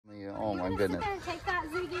Oh my goodness. Take that,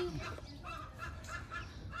 Ziggy.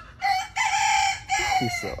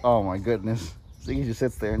 He's so, oh my goodness. Ziggy just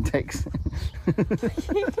sits there and takes.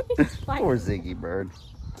 Poor Ziggy bird.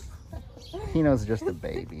 He knows just a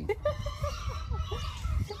baby.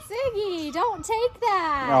 Ziggy, don't take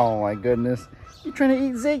that. Oh my goodness. You're trying to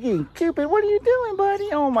eat Ziggy. Cupid, what are you doing, buddy?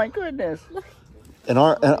 Oh my goodness. On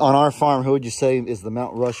our farm, who would you say is the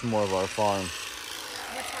Mount Rushmore of our farm?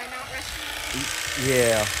 What's my Mount Rushmore?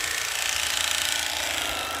 Yeah.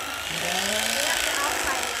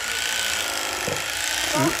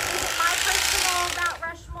 Well, is it my personal Mount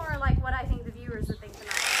Rushmore or like what I think the viewers would think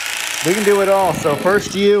tonight? We can do it all. So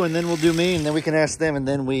first you, and then we'll do me, and then we can ask them, and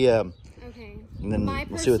then we okay. And then my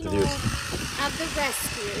we'll see what the viewers. Of the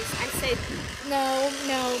rescues, I say no,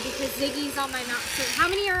 because Ziggy's on my Mount. So how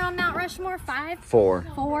many are on Mount Rushmore? 5? 4.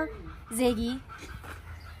 4. Ziggy.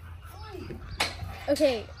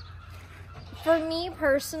 Okay. For me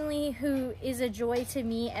personally, who is a joy to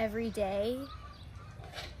me every day,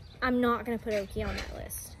 I'm not gonna put Oki on that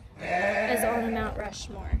list as on a Mount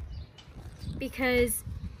Rushmore because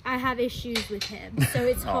I have issues with him, so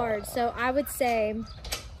it's hard. So I would say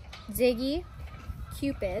Ziggy,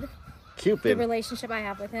 Cupid. The relationship I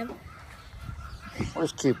have with him.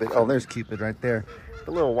 Where's Cupid? Oh, there's Cupid right there.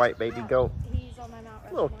 The little white baby goat. He's on my Mount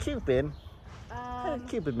Rushmore. Little Cupid. How did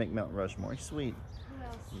Cupid make Mount Rushmore? He's sweet.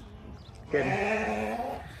 Good.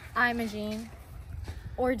 Imogene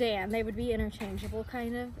or Dan. They would be interchangeable,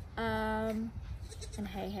 kind of. And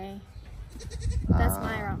Hey. That's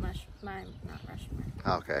my Mount Rushmore.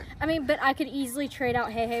 Okay. I mean, but I could easily trade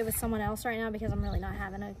out Hey with someone else right now because I'm really not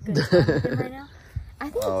having a good time with him right now. I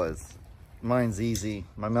think Mine's easy.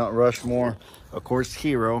 My Mount Rushmore, of course,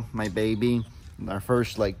 Hero, my baby. Our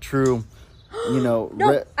first, like, true, you know.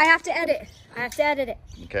 No, I have to edit. it.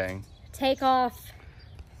 Okay. Take off.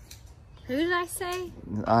 Who did I say?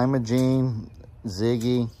 Imogene,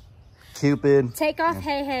 Ziggy, Cupid. Take off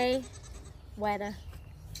Hey, Weta.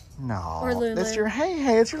 No. Or Lulu. That's your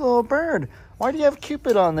Hey. It's your little bird. Why do you have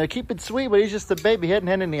Cupid on there? Cupid's sweet, but he's just a baby. He hadn't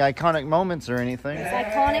had any iconic moments or anything. It's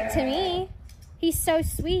iconic to me. He's so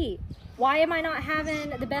sweet. Why am I not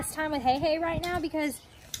having the best time with Hey right now? Because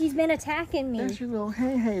he's been attacking me. There's your little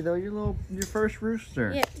Hey though. Your first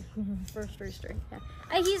rooster. Yeah, first rooster. Yeah.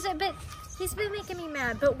 He's been making me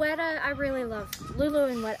mad. But Weta, I really love Lulu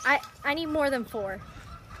and Weta. I need more than 4.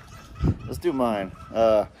 Let's do mine.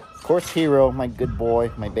 Of course, Hero, my good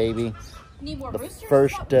boy, my baby. Need more The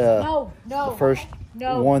first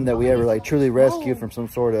one that we ever like truly rescued from some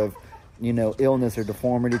sort of, you know, illness or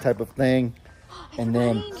deformity type of thing. And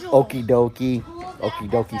then Okie Dokie. Okie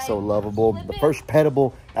Dokie's so lovable. The first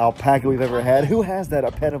petable alpaca we've ever had. Who has that?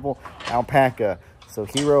 A petable alpaca. So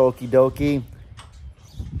Hero, Okie Dokie,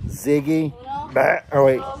 Ziggy. Oh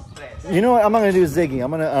wait. You know what? I'm not gonna do Ziggy.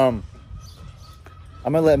 I'm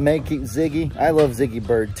gonna let Meg keep Ziggy. I love Ziggy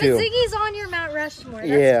bird too. But Ziggy's on your Mount Rushmore.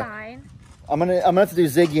 That's fine. I'm gonna have to do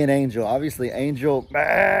Ziggy and Angel. Obviously, Angel.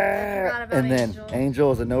 And then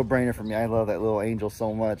Angel is a no-brainer for me. I love that little Angel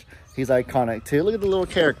so much. He's iconic too. Look at the little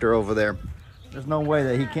character over there. There's no way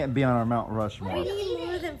that he can't be on our Mount Rushmore. We need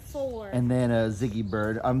more than 4. And then Ziggy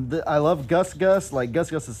Bird. I love Gus Gus. Like Gus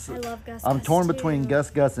Gus is. I love Gus. I'm torn between Gus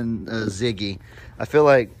Gus and Ziggy. I feel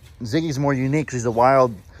like Ziggy's more unique because he's a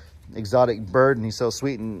wild, exotic bird and he's so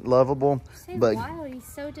sweet and lovable. But wild. He's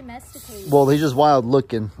so domesticated. Well, he's just wild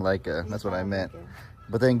looking. Like that's what I meant.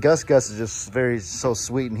 But then Gus Gus is just so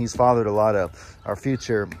sweet, and he's fathered a lot of our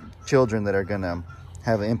future children that are gonna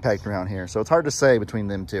have an impact around here. So it's hard to say between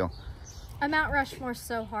them two. A Mount Rushmore's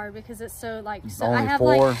so hard because it's so like so. Only I have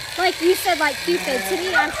 4. like you said, like Cupid. To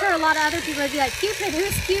me, I'm sure a lot of other people would be like, Cupid,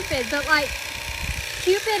 who's Cupid? But like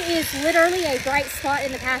Cupid is literally a bright spot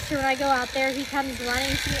in the pasture. When I go out there, he comes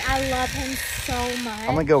running to me. I love him so much.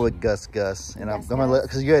 I'm gonna go with Gus Gus, and I'm gonna let,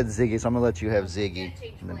 because you had Ziggy, so I'm gonna let you have Ziggy.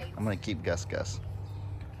 And then I'm gonna keep Gus Gus.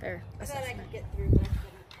 There. I thought I could get through, but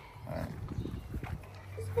I couldn't.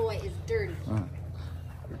 This boy is dirty.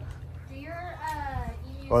 Do your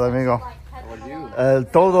Hola, amigo.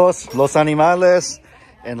 Todos los animales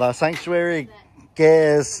en la sanctuary,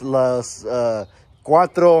 que es los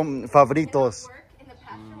 4 favoritos.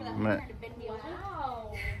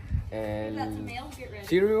 And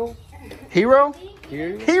Hero? Hero?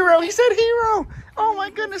 Hero? He said Hero! Oh my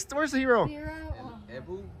goodness, where's the Hero?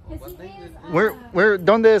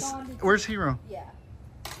 Where's Hero? Yeah.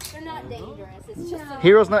 They're not dangerous. It's just a...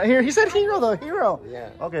 Hero's not here. He said Hero though, Hero. Yeah.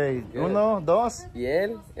 Okay, 1, 2. ¿Y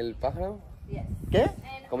él? ¿El pájaro? Yes. ¿Qué?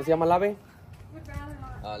 ¿Cómo se llama el ave?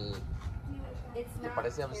 ¿Le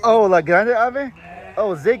parece a mí? Oh, la grande ave?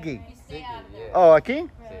 Oh, Ziggy. Ziggy, yeah. Oh, aquí?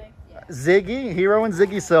 Ziggy, Hero and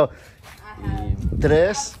Ziggy, so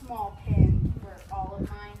 3.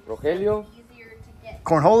 Rogelio.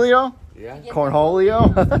 Cornholio? Yeah. Cornholio?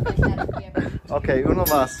 Okay, uno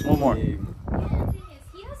más. One more. Y- Yeah, the thing is,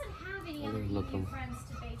 he doesn't have any other Look EU 'em. friends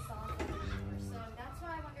to base off of anymore, so that's why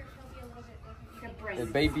I wonder if he'll be a little bit different. El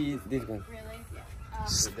baby, this one. Really?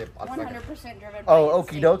 The alpaca. 100% driven by Oh,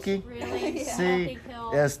 instinct. okie dokie. Really? I Sí, think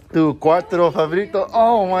he'll... es tu cuarto favorito.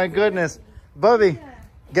 Oh my goodness. Bubby,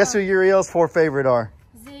 guess who Uriel's 4 favorite are?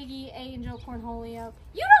 Ziggy, Angel, Cornholio.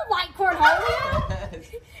 You don't like Cornholio?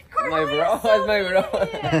 My bro, it's my bro.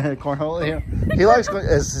 Cornholio. He likes,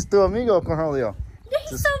 es tu amigo Cornholio.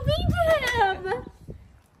 He's so mean to him.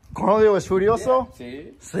 Cornholio is furioso?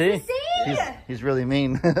 Sí. Sí. Sí. He's really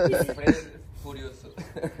mean. Furioso.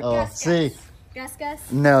 Oh, Gus, sí. Gus, Gus.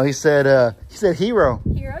 No, he said hero.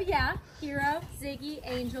 Hero, yeah. Hero, Ziggy,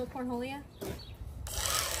 Angel, Cornholio.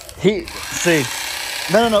 See.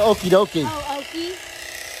 No, okie dokie. Oh, Oki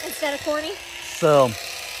instead of Corny. So,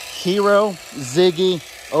 Hero, Ziggy,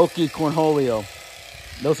 Oki, Cornholio.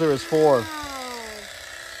 Those are his 4.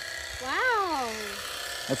 Wow.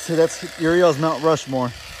 That's Uriel's Mount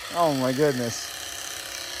Rushmore. Oh my goodness.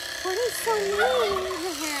 Corny's so mean to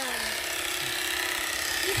him.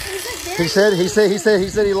 He's like very He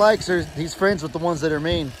said he likes her. He's friends with the ones that are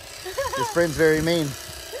mean. His friend's very mean.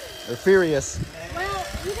 They're furious. Well,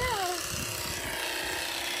 you know.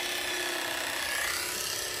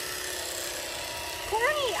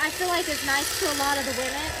 Corny, I feel like is nice to a lot of the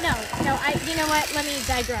women. No, you know what? Let me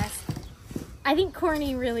digress. I think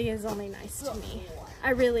Corny really is only nice to me.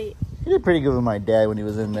 I really. He did pretty good with my dad when he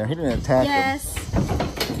was in there. He didn't attack Yes. him.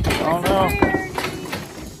 Oh no.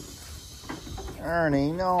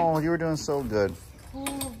 Ernie, no, you were doing so good.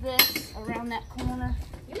 Move this around that corner.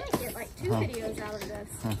 You might get like 2 videos out of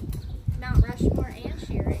this. Mount Rushmore and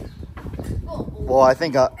shearing. Well, I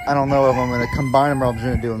think I don't know if I'm going to combine them or I'm just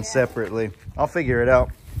going to do them separately. I'll figure it out.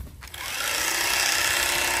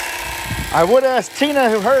 I would ask Tina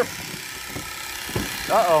who her.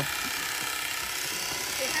 Uh-oh.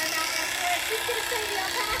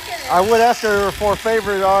 I would ask her who her 4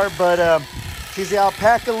 favorite are, but she's the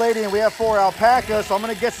alpaca lady and we have 4 alpacas, so I'm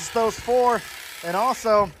going to guess it's those 4. And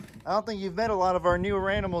also, I don't think you've met a lot of our newer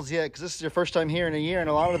animals yet because this is your first time here in a year and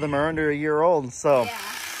a lot of them are under a year old. So, Yeah.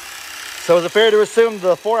 So is it fair to assume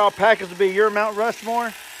the 4 alpacas would be your Mount Rushmore?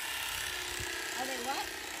 Are they what?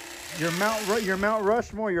 Your Mount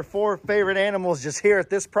Rushmore, your 4 favorite animals just here at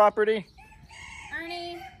this property?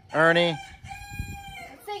 Ernie.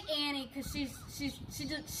 Let's say Annie because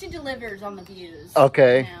she delivers on the views.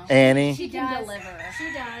 Okay. You know? Annie. She can deliver.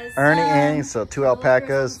 She does. Ernie, Annie, so 2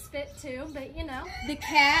 alpacas. Spit too, but you know. The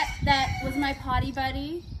cat that was my potty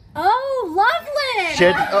buddy. Oh, Loveland! She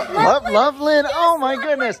had, Loveland. Yes, Oh my Loveland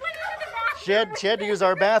goodness. went into the bathroom. She had to use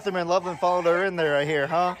our bathroom and Loveland followed her in there, I hear,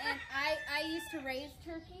 huh? And I used to raise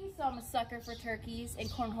turkeys, so I'm a sucker for turkeys. And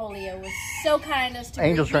Cornholio was so kind as to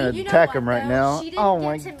Angel's bring trying me- to You know attack what, him right though? now. She didn't Oh get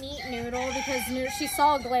my. to meet Noodle because she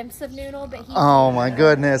saw a glimpse of Noodle, but he. Oh my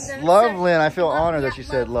goodness. So- Loveland. I feel Love- honored yeah, that she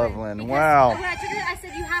said Loveland. Because Wow. When I took her, I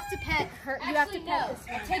said you have to pet her. You have to Actually, pet no. this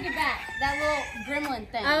I one. take it back. That little gremlin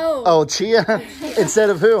thing. Oh, Chia instead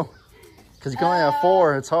of who? Because you can only have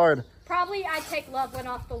 4. It's hard. Probably I take Loveland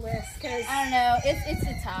off the list because I don't know. It's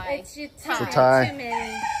a tie. it's a tie. Too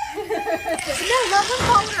many. No, Loveland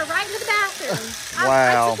followed her right into the bathroom.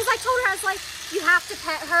 Wow. Because I told her, I was like, you have to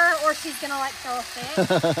pet her or she's going to like throw a fit.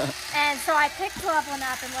 And so I picked Loveland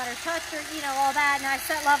up and let her touch her, you know, all that. And I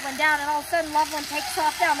set Loveland down and all of a sudden Loveland takes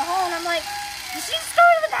off down the hall and I'm like, did she just go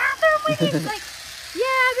to the bathroom with you? She's like,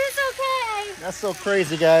 yeah, it's okay. That's so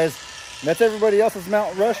crazy, guys. That's everybody else's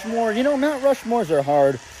Mount Rushmore. You know, Mount Rushmores are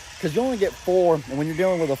hard because you only get 4. And when you're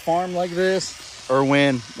dealing with a farm like this, or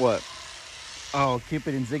when, what? Oh,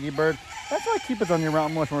 Cupid and Ziggy Bird. That's why Cupid's on your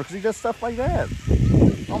Mount Rushmore, because he does stuff like that.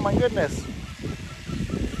 Oh my goodness.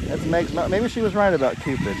 That's Meg's Mount. Maybe she was right about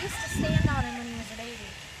Cupid. He used to stand on him when he was a baby.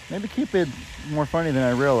 Maybe Cupid's more funny than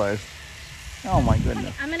I realized. Oh my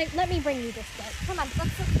goodness. Let me bring you this goat. Come on,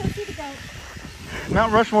 let's go see the goat.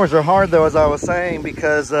 Mount Rushmores are hard though, as I was saying,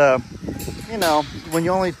 because you know, when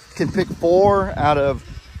you only can pick 4 out of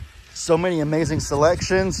so many amazing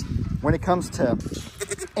selections, when it comes to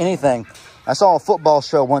anything. I saw a football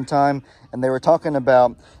show one time and they were talking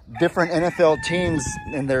about different NFL teams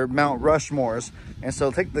and their Mount Rushmores. And so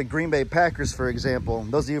take the Green Bay Packers, for example.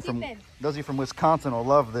 Those of you from Wisconsin will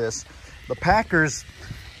love this. The Packers,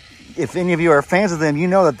 if any of you are fans of them, you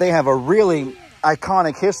know that they have a really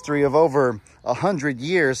iconic history of over 100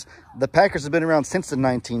 years. The Packers have been around since the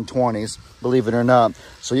 1920s, believe it or not.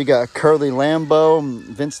 So you got Curly Lambeau,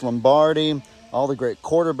 Vince Lombardi, all the great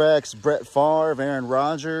quarterbacks, Brett Favre, Aaron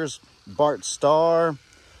Rodgers, Bart Starr,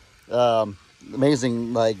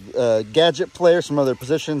 amazing like gadget players from other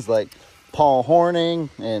positions like Paul Hornung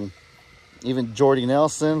and even Jordy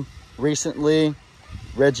Nelson recently,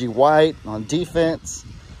 Reggie White on defense.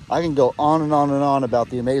 I can go on and on and on about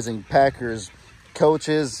the amazing Packers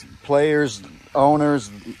coaches, players, owners,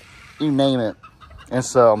 you name it. And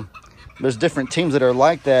so there's different teams that are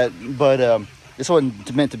like that, but this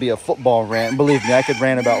wasn't meant to be a football rant. Believe me, I could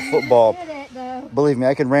rant about football. Believe me,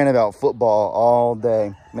 I could rant about football all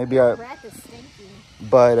day. Maybe I...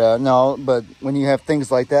 But no, but when you have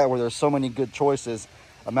things like that where there's so many good choices,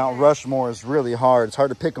 Mount Rushmore is really hard. It's hard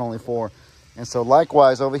to pick only 4. And so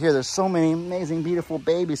likewise over here, there's so many amazing, beautiful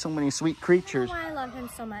babies, so many sweet creatures. You know why I love him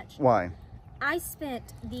so much? Why? I spent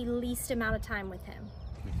the least amount of time with him.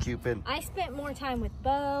 Cupid. I spent more time with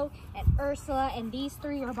Bo and Ursula, and these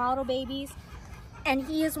 3 are bottle babies. And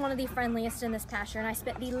he is one of the friendliest in this pasture, and I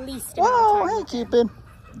spent the least amount of time Whoa, hey, with him. Cupid.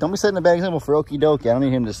 Don't be setting a bad example for Okie Dokie. I don't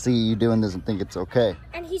need him to see you doing this and think it's okay.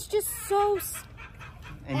 And he's just so...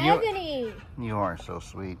 And Ebony! You are so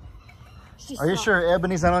sweet. She's Are you soft. sure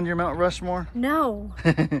Ebony's not on your Mount Rushmore? No.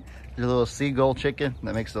 Your little seagull chicken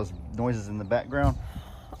that makes those noises in the background?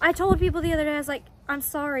 I told people the other day, I was like, I'm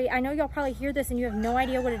sorry. I know y'all probably hear this and you have no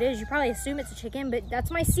idea what it is. You probably assume it's a chicken, but that's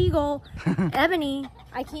my seagull, Ebony.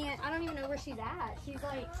 I don't even know where she's at. She's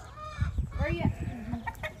like, where are you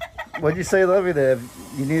at? What'd you say, Lovey, that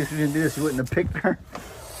if you knew she didn't do this, you wouldn't have picked her?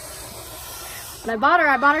 I bought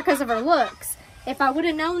her because of her looks. If I would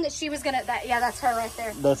have known that she was gonna, yeah, that's her right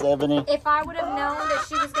there. That's Ebony. If I would have known that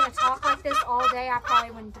she was gonna talk like this all day, I probably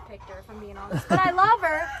wouldn't have picked her, if I'm being honest. But I love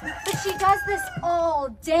her, but she does this all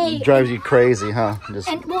day. It drives you crazy, huh? Just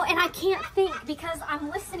And I can't think because I'm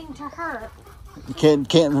listening to her. you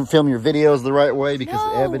can't film your videos the right way because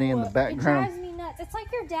No, Ebony in the background. It drives me nuts. It's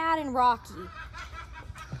like your dad and Rocky.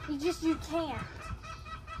 You can't.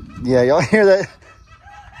 Yeah, y'all hear that?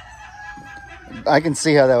 I can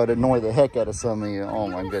see how that would annoy the heck out of some of you. Oh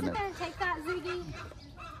my goodness. Take that, Ziggy.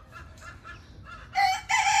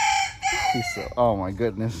 He's so, oh my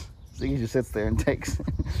goodness. Ziggy just sits there and takes.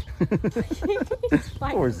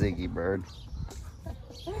 Poor Ziggy bird.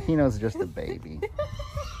 He knows just a baby.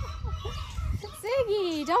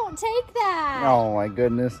 Ziggy, don't take that. Oh my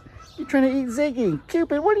goodness. You're trying to eat Ziggy.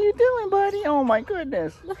 Cupid, what are you doing, buddy? Oh my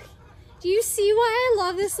goodness. Do you see why I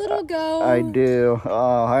love this little goat? I do.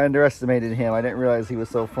 Oh, I underestimated him. I didn't realize he was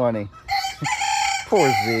so funny. Poor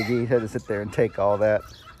Ziggy. He had to sit there and take all that.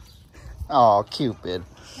 Oh, Cupid.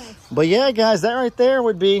 But yeah, guys, that right there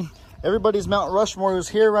would be everybody's Mount Rushmore who's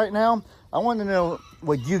here right now. I want to know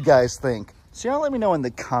what you guys think. So y'all let me know in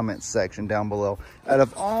the comments section down below. Out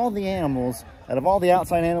of all the animals, out of all the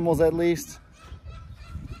outside animals at least,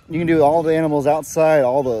 you can do all the animals outside,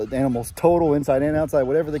 all the animals total, inside and outside,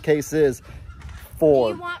 whatever the case is, for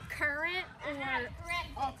Do you want current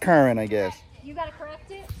or current, I guess. You gotta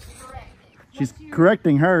correct it? Correct. She's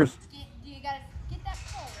correcting hers. You gotta get that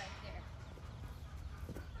pole right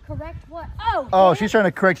there. Correct what? Oh, she's trying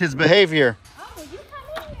to correct his behavior. Oh, you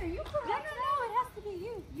come in here. You correct. No, it has to be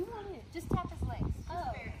you. You want it. Just tap his legs.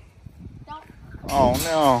 Oh. Don't. Oh,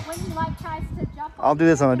 no. When he tries to jump I'll do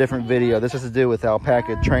this on a different video. This has to do with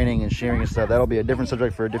alpaca training and shearing and stuff. That'll be a different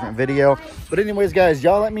subject for a different video. But anyways, guys,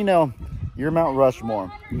 y'all let me know your Mount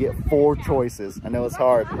Rushmore. You get 4 choices. I know it's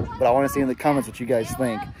hard, but I want to see in the comments what you guys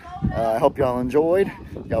think. I hope y'all enjoyed.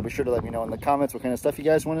 Y'all be sure to let me know in the comments what kind of stuff you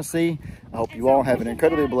guys want to see. I hope you all have an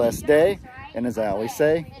incredibly blessed day. And as I always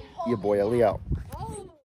say, your boy Ellie out.